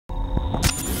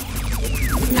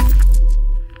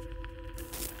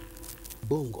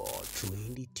Bongo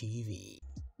Trend TV.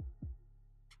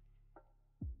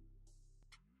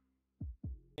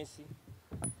 Hennessey,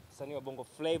 msanii wa Bongo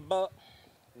Flavor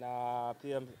na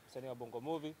pia msanii wa Bongo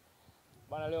Movie.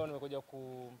 Bana, leo nimekuja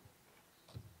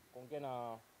kuongea na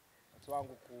watu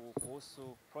wangu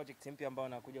kuhusu project mpya ambayo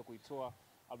nakuja kuitoa,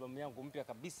 album yangu mpya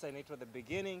kabisa inaitwa The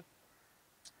Beginning.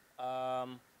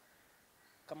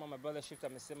 Kama my brother Shift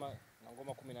amesema na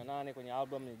ngoma 18 kwenye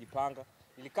album. Nijipanga,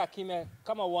 nilikaa kimya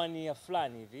kama 1 year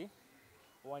fulani hivi,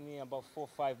 1 year about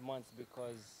 4-5 months,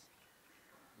 because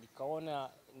nikaona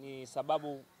ni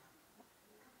sababu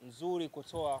nzuri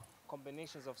kutoa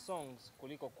combinations of songs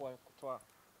kuliko kutoa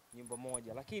nyimbo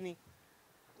moja. Lakini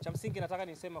cha msingi nataka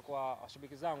nisema kwa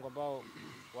washabiki zangu ambao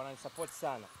wananisupport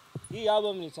sana, hii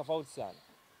album ni tofauti sana.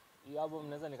 Hii album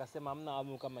naweza nikasema hamna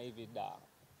album kama hivi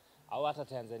au hata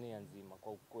Tanzania nzima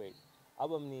kwa ukweli.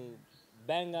 Album ni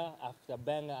banger after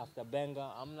banger after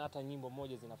banger, hamna hata nyimbo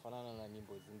moja zinafanana na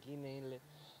nyimbo zingine ile.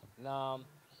 Na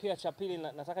pia cha pili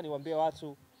nataka niwaambie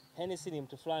watu, Hennessey ni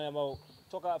mtu fulani ambao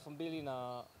toka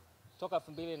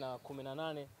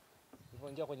 2018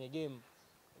 nilipoingia kwenye game,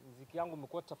 muziki yangu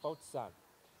umekuwa tofauti sana.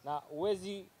 Na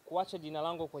huwezi kuacha jina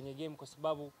langu kwenye game kwa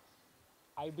sababu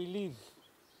I believe,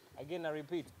 again I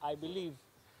repeat, I believe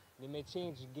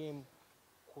nimechange game.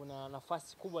 Kuna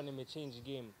nafasi kubwa nimechange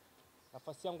game.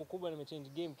 Nafasi yangu kubwa nimechange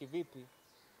game kivipi?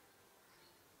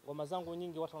 Ngoma zangu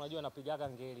nyingi watu wanajua napigaga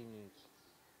ngeli nyingi.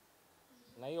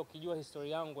 Na hiyo ukijua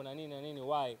history yangu na nini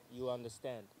why you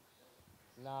understand.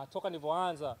 Na toka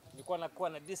nilipoanza nilikuwa nakuwa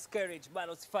na discourage,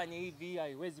 bado usifanye hivi,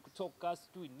 haiwezi kutoka,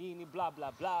 sijui nini, bla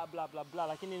bla bla bla bla bla,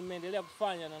 lakini nimeendelea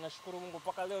kufanya na nashukuru Mungu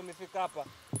mpaka leo nimefika hapa.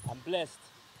 I'm blessed.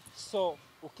 So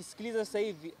ukisikiliza sasa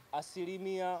hivi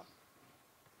asilimia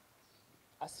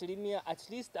at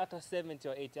least hata 70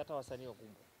 or 80 hata wasanii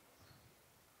wakubwa,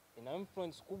 ina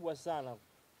influence kubwa sana.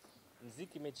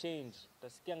 Muziki imechange,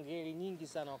 utasikia ngeli nyingi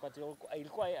sana wakati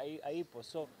ilikuwa haipo.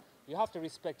 So you have to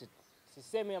respect it.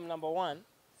 Sisemi I'm number 1,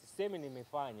 sisemi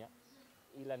nimefanya,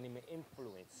 ila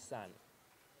nime-influence sana.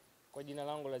 Kwa jina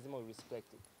langu lazima u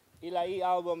respect it. Ila hii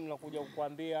album nakuja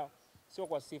kukuambia sio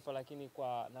kwa sifa, lakini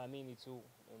kwa naamini tu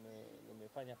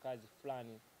nimefanya kazi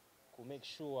fulani ku make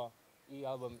sure hii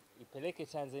album ipeleke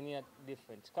Tanzania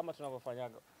different kama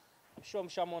tunavyofanyaga. I'm sure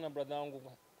mshamuona brother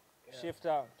wangu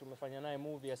Shifter, tumefanya naye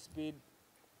movie ya Speed.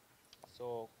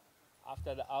 So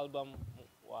after the album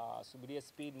wasubiria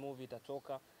Speed movie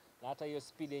itatoka, na hata hiyo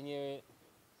Speed yenyewe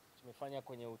tumefanya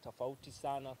kwenye utofauti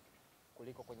sana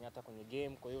kuliko hata kwenye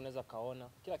game. Kwa hiyo unaweza kaona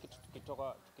kila kitu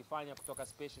tukifanya kutoka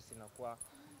spacious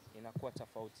inakuwa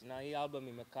tofauti. Na hii album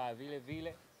imekaa vile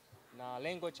vile, na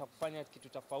lengo cha kufanya kitu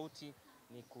tofauti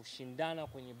ni kushindana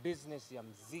kwenye business ya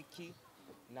muziki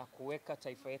na kuweka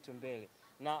taifa yetu mbele.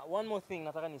 Na one more thing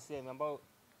nataka niseme ambayo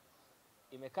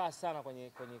imekaa sana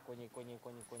kwenye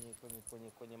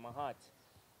mahati.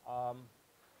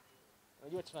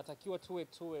 Unajua tunatakiwa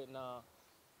tuwe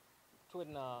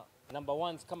na number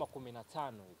ones kama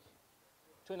 15 hivi.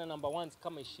 Tuwe na number ones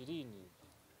kama 20 hivi.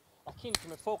 Lakini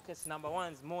tumefocus number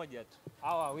ones moja tu,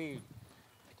 hawa wawili.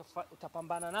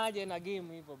 Utapambana naje na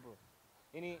game hivyo bro?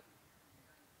 Yaani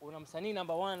una msanii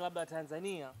number 1 labda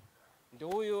Tanzania, ndio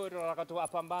huyo tunataka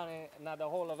apambane na the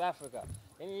whole of Africa.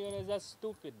 Yaani that's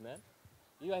stupid man.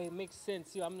 Hiyo makes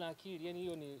sense, hiyo hamna akili. Yaani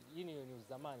hiyo ni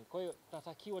uzamani. Kwa hiyo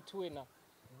tunatakiwa tuwe na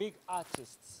big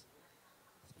artists.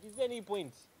 Sikilizeni hii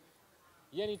point.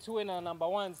 Yaani tuwe na number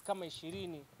ones kama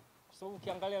 20, kwa sababu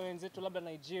ukiangalia wenzetu labda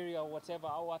Nigeria au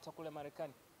whatever au hata kule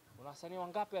Marekani, una wasanii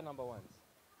wangapi ya number ones?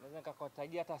 Naweza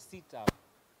nikakutajia hata 6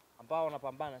 ambao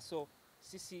wanapambana. So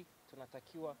sisi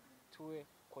tunatakiwa tuwe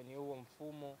kwenye huo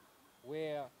mfumo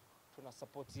where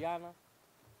tunasupportiana,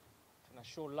 tuna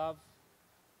show love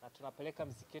na tunapeleka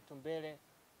muziki wetu mbele.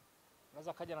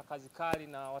 Unaweza kaja na kazi kali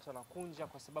na watu wanakunja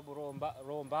kwa sababu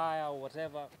roho mbaya au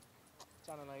whatever.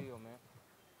 Chana na hiyo man.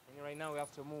 And right now we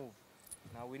have to move.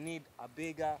 Now we need a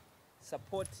bigger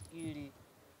support ili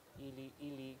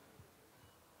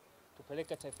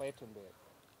tupeleke taifa yetu mbele.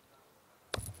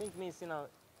 I think mimi sina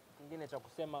kingine cha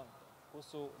kusema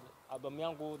kuhusu album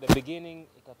yangu The Beginning.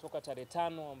 Itatoka tarehe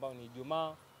 5 ambayo ni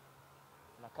Ijumaa,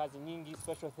 na kazi nyingi.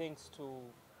 Special thanks to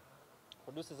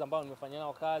producers ambao nimefanya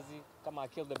nao kazi kama I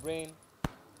Kill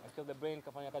the Brain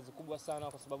kafanya kazi kubwa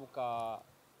sana, kwa sababu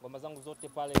ngoma zangu zote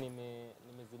pale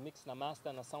nimezimix na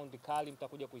master na sound kali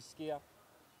mtakuja kuisikia.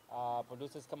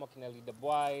 Producers kama kina Leader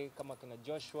Boy, kama kina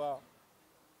Joshua,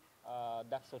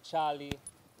 Daxo Charlie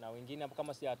na wengine hapo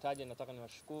kama sijataja nataka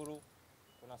niwashukuru.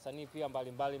 Kuna wasanii pia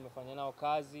mbalimbali nimefanya nao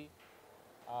kazi.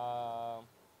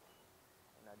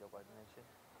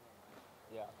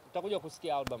 Yeah, utakuja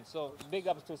kusikia album. So big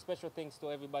up to special thanks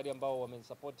to everybody ambao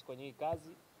wamenisupport kwenye hii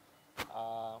kazi.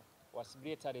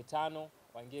 Wasubirie tarehe 5,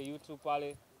 waingie YouTube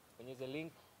pale, bonyeze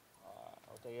link,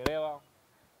 utaielewa.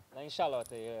 Na inshallah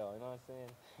wataielewa, you know what I'm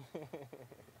saying?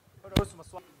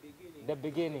 The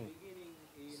beginning.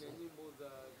 Ina nyimbo za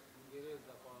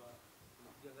Kiingereza kwa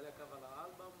ukiangalia cover la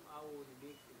album au ni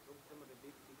mix, kwa kusema the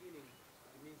beginning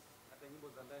it means hata nyimbo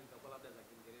za ndani zitakuwa labda za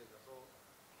Kiingereza. So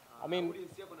I mean,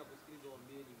 audience yako na kusikiliza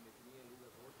waambie mmetumia lugha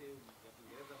zote ya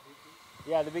Kiingereza vipi?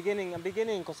 Yeah, the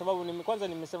beginning kwa sababu kwanza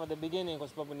nimesema the beginning kwa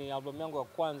sababu ni album yangu ya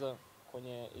kwanza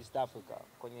kwenye East Africa,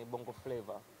 kwenye Bongo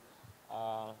Flavor.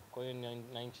 Kwa hiyo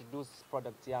na introduce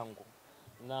product yangu.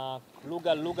 Na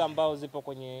lugha ambao zipo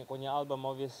kwenye album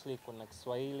obviously kuna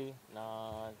Kiswahili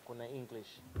na kuna English.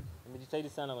 Nimejitahidi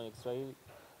sana kwenye Kiswahili,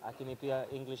 lakini pia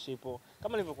English ipo.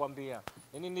 Kama nilivyokuambia,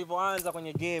 nilivyoanza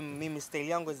kwenye game, mimi style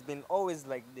yangu has been always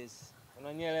like this.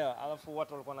 Unanielewa? Alafu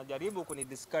watu walikuwa wanajaribu kuni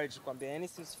discourage kwambia yani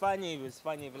usifanye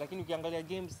hivi, lakini ukiangalia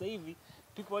game sasa hivi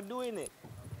people are doing it.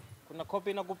 Kuna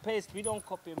copy na kupaste, we don't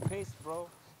copy and paste bro.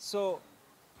 So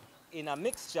in a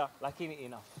mixture lakini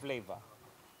in a flavor.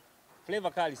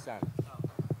 Flavor kali sana.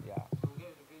 Yeah.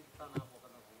 Ongea vingi sana hapo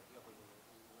kama kuingia kwenye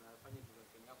unafanya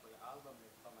design yako ya album na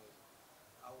kama hiyo.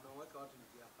 Au unaweka watu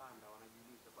njia panda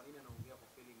wanajiuliza kwa nini anaongea kwa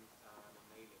feelings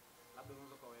namna ile. Labda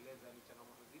unaweza kueleza ni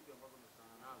changamoto zipi ambazo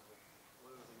unakutana nazo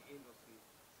wewe kwenye industry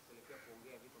kuelekea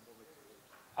kuongea vitu ambavyo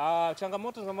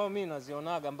changamoto ambazo mimi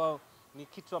nazionaga ambao ni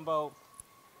kitu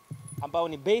ambao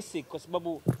ni basic kwa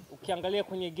sababu ukiangalia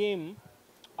kwenye game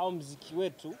au muziki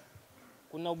wetu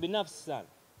kuna ubinafsi sana.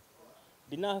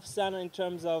 Binafsi sana in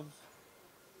terms of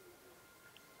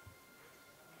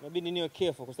inabidi niwe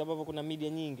careful kwa sababu kuna media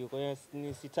nyingi, kwa hiyo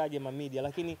nisitaje media,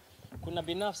 lakini kuna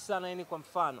binafsi sana. Yani kwa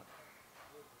mfano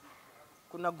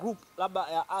kuna group labda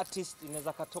ya artist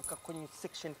inaweza katoka kwenye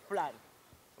section fulani,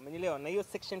 umenielewa, na hiyo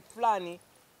section fulani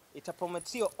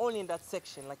itaprometiwa only in that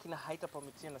section lakini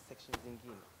haitaprometiwa na section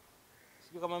zingine,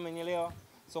 sio kama umenielewa.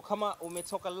 So kama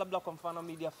umetoka labda kwa mfano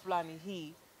media fulani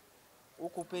hii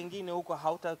huko pengine huko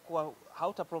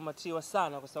hautaprometiwa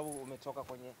sana kwa sababu umetoka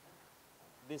kwenye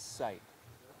this side.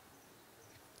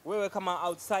 Wewe kama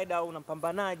outsider au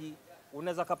unampambanaji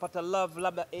unaweza kupata love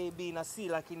labda A, B na C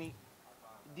lakini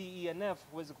D, E and F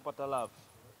huwezi kupata love.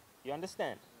 You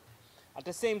understand? At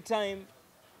the same time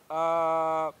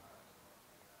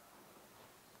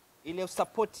ile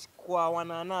support kwa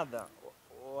wana another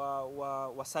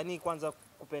wasanii kwanza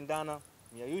kupendana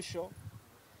ni usual.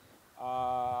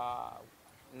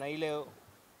 Na ile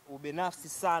ubinafsi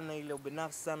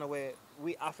sana where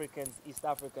we Africans, East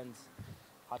Africans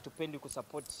hatupendi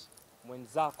kusupport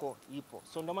mwenzako ipo.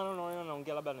 So ndio maana unaona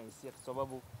naongea labda na hisia kwa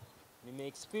sababu nime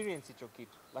experience hicho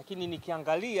kitu. Lakini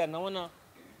nikiangalia naona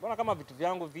mbona kama vitu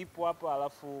vyangu vipo hapa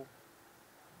alafu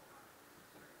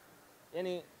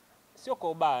yani sio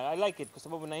kwa ubaya. I like it kwa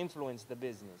sababu na influence the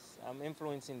business. I'm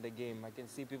influencing the game. I can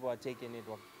see people are taking it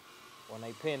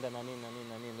wanaipenda na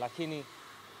nini. Lakini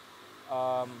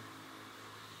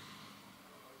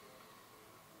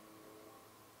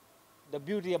the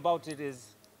beauty about it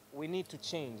is we need to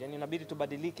change. Yani inabidi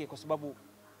tubadilike kwa sababu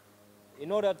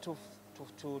in order to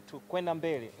kwenda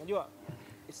mbele. Unajua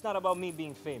it's not about me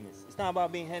being famous. It's not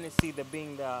about being Hennessey,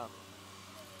 being the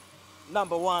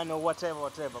 #1 or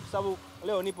whatever. Kwa sababu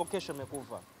leo nipo kesho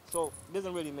nimekufa. So it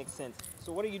doesn't really make sense.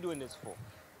 So what are you doing this for?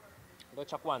 Ndio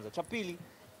cha kwanza. Cha pili,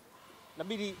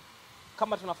 inabidi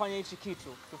kama tunafanya hichi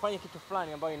kitu, tufanye kitu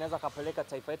fulani ambayo inaweza kapeleka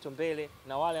taifa letu mbele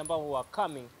na wale ambao who are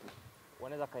coming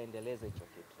wanaweza kaendeleza hicho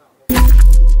kitu.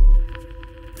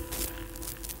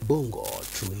 Bongo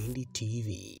Trend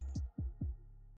TV.